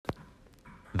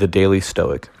The Daily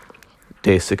Stoic,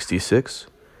 Day 66,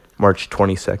 March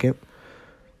 22nd.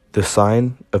 The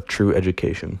Sign of True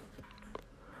Education.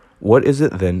 What is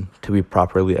it then to be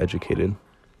properly educated?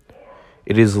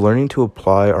 It is learning to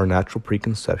apply our natural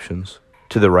preconceptions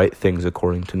to the right things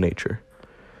according to nature,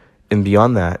 and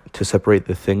beyond that, to separate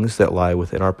the things that lie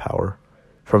within our power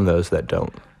from those that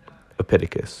don't.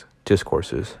 Epictetus,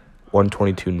 Discourses,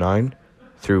 122.9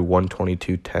 through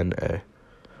 122.10a.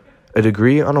 A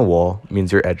degree on a wall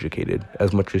means you're educated,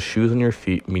 as much as shoes on your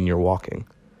feet mean you're walking.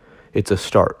 It's a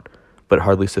start, but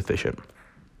hardly sufficient.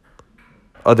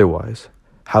 Otherwise,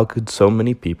 how could so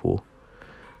many people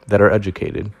that are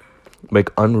educated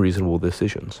make unreasonable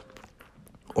decisions,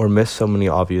 or miss so many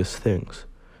obvious things?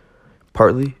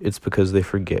 Partly, it's because they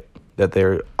forget that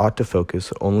they ought to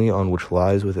focus only on which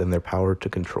lies within their power to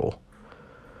control.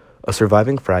 A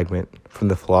surviving fragment from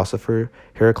the philosopher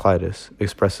Heraclitus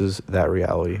expresses that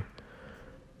reality.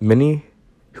 Many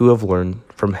who have learned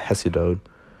from Hesiod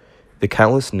the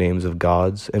countless names of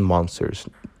gods and monsters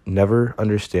never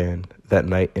understand that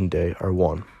night and day are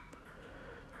one.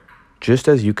 Just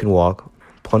as you can walk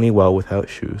plenty well without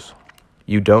shoes,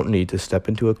 you don't need to step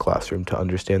into a classroom to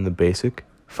understand the basic,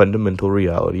 fundamental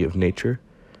reality of nature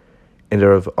and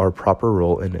of our proper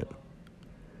role in it.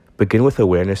 Begin with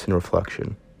awareness and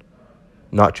reflection,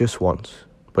 not just once,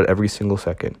 but every single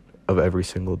second of every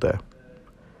single day.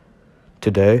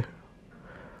 Today,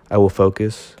 I will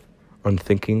focus on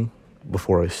thinking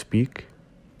before I speak,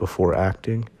 before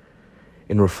acting,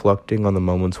 and reflecting on the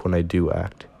moments when I do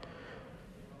act,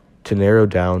 to narrow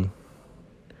down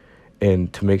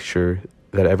and to make sure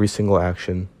that every single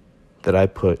action that I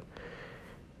put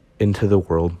into the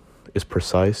world is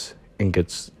precise and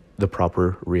gets the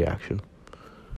proper reaction.